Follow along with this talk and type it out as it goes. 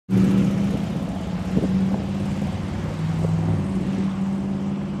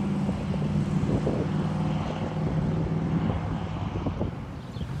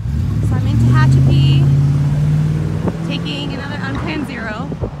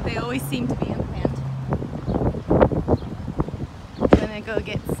They always seem to be unplanned. I'm gonna go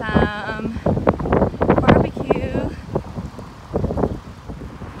get some barbecue.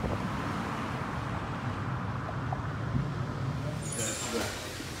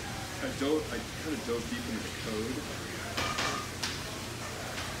 I kind of dove deep into the code.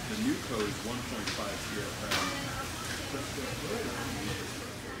 The new code is 1.5 CFM.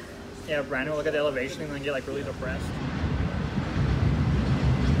 Yeah, Brian will look at the elevation and then get like really depressed.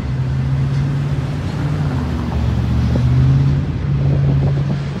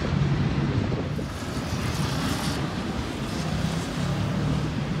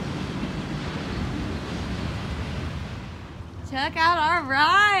 Check out our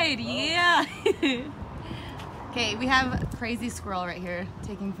ride, yeah! Okay, we have a crazy squirrel right here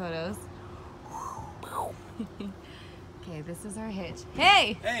taking photos. Okay, this is our hitch.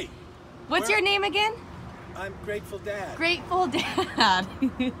 Hey! Hey! What's your name again? I'm Grateful Dad. Grateful Dad.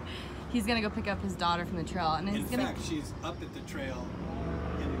 He's gonna go pick up his daughter from the trail, and In fact, she's up at the trail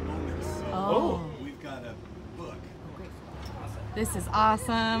in moments. So we've got a book. This is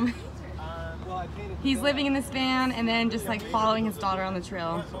awesome. Well, I painted He's living in this van and then just like following his daughter on the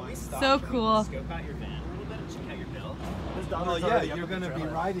trail. So cool. Scope out your van a little bit and check out your bill. Oh yeah, you're going to be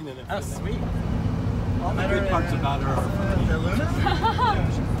riding in it. Oh, sweet. All the good parts about her are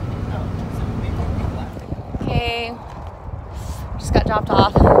Okay, just got dropped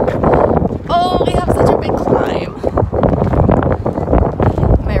off. Oh, we have such a big climb.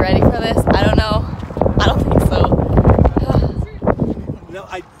 Am I ready for this? I don't know. I don't think so. No,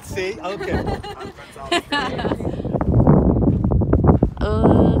 I see. Okay.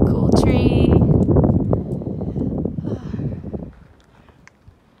 Oh, cool tree.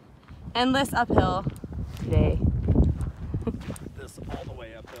 Endless uphill today. This all the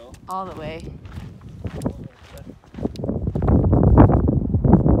way uphill. All the way.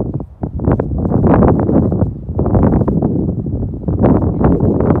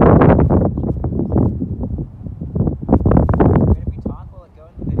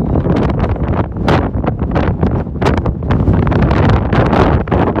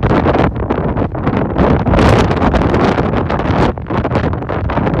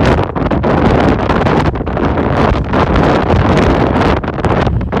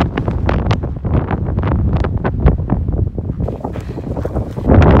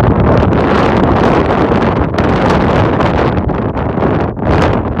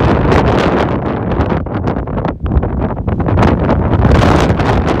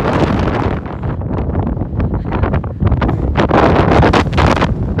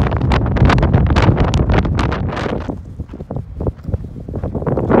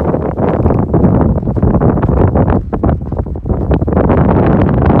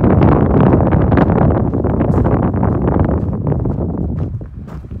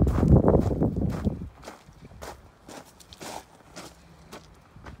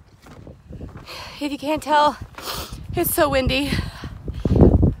 If you can't tell, it's so windy.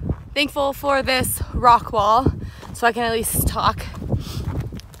 Thankful for this rock wall so I can at least talk.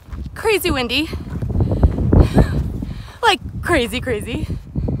 Crazy windy. Like crazy, crazy.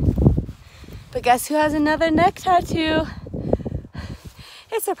 But guess who has another neck tattoo?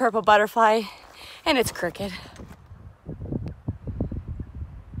 It's a purple butterfly and it's crooked.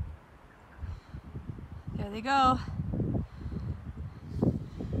 There they go.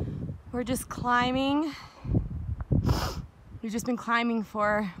 We're just climbing. We've just been climbing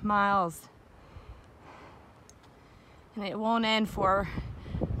for miles. And it won't end for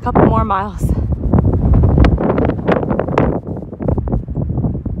a couple more miles.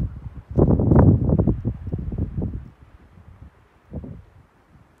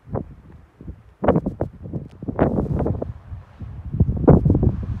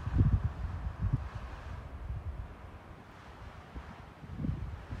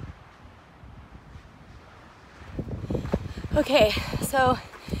 Okay, so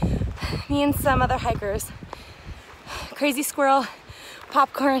me and some other hikers, Crazy Squirrel,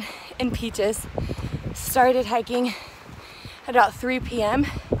 Popcorn, and Peaches, started hiking at about 3 p.m.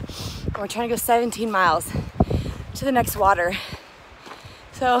 and we're trying to go 17 miles to the next water.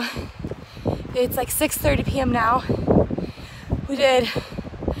 So it's like 6:30 p.m. now. We did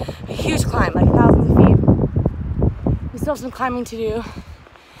a huge climb, like thousands of feet. We still have some climbing to do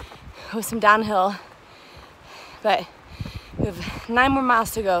with some downhill, but we have 9 more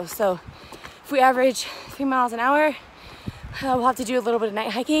miles to go. So if we average 3 miles an hour, we'll have to do a little bit of night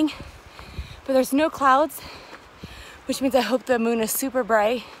hiking. But there's no clouds, which means I hope the moon is super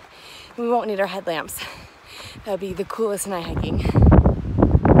bright and we won't need our headlamps. That would be the coolest night hiking.